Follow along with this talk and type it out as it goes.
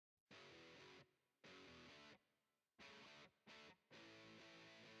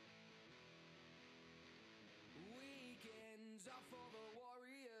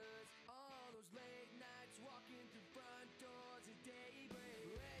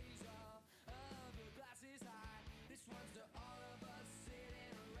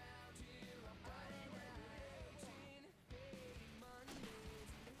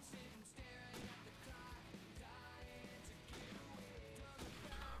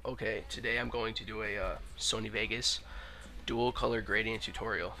Okay, today I'm going to do a Sony Vegas dual color gradient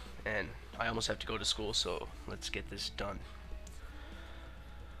tutorial, and I almost have to go to school, so let's get this done.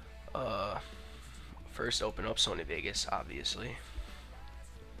 Uh, First open up Sony Vegas, obviously.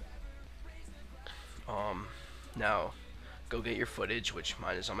 Um, Now go get your footage, which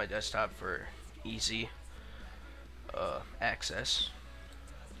mine is on my desktop for easy access,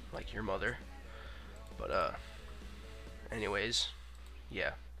 like your mother. But anyways,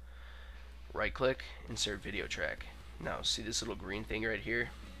 yeah. Right click, insert video track. Now see this little green thing right here?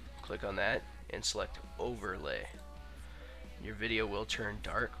 Click on that and select overlay. Your video will turn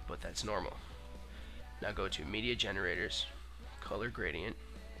dark, but that's normal. Now go to media generators, color gradient,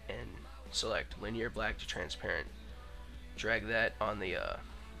 and select linear black to transparent. Drag that on the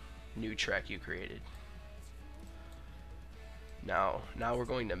new track you created. Now we're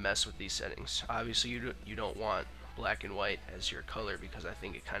going to mess with these settings. Obviously you don't want black and white as your color because I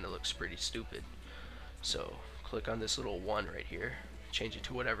think it kind of looks pretty stupid. So click on this little 1 right here, change it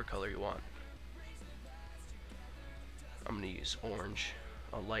to whatever color you want. I'm going to use orange,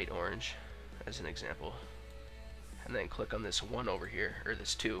 a light orange as an example, and then click on this 1 over here, or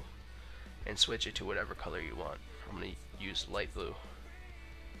this 2, and switch it to whatever color you want. I'm going to use light blue,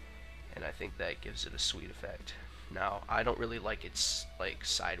 and I think that gives it a sweet effect. Now I don't really like it like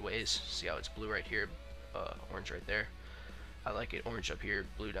sideways. See how it's blue right here, orange right there? I like it orange up here,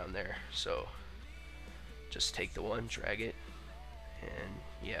 blue down there. So just take the 1, drag it, and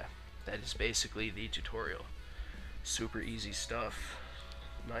yeah, that is basically the tutorial. Super easy stuff,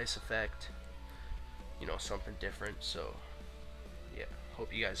 nice effect, you know, something different. So yeah,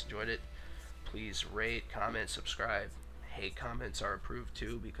 hope you guys enjoyed it. Please rate, comment, subscribe. Hate comments are approved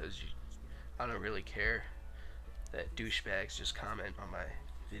too, because I don't really care that douchebags just comment on my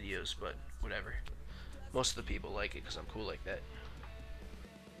videos, but whatever. Most of the people like it because I'm cool like that.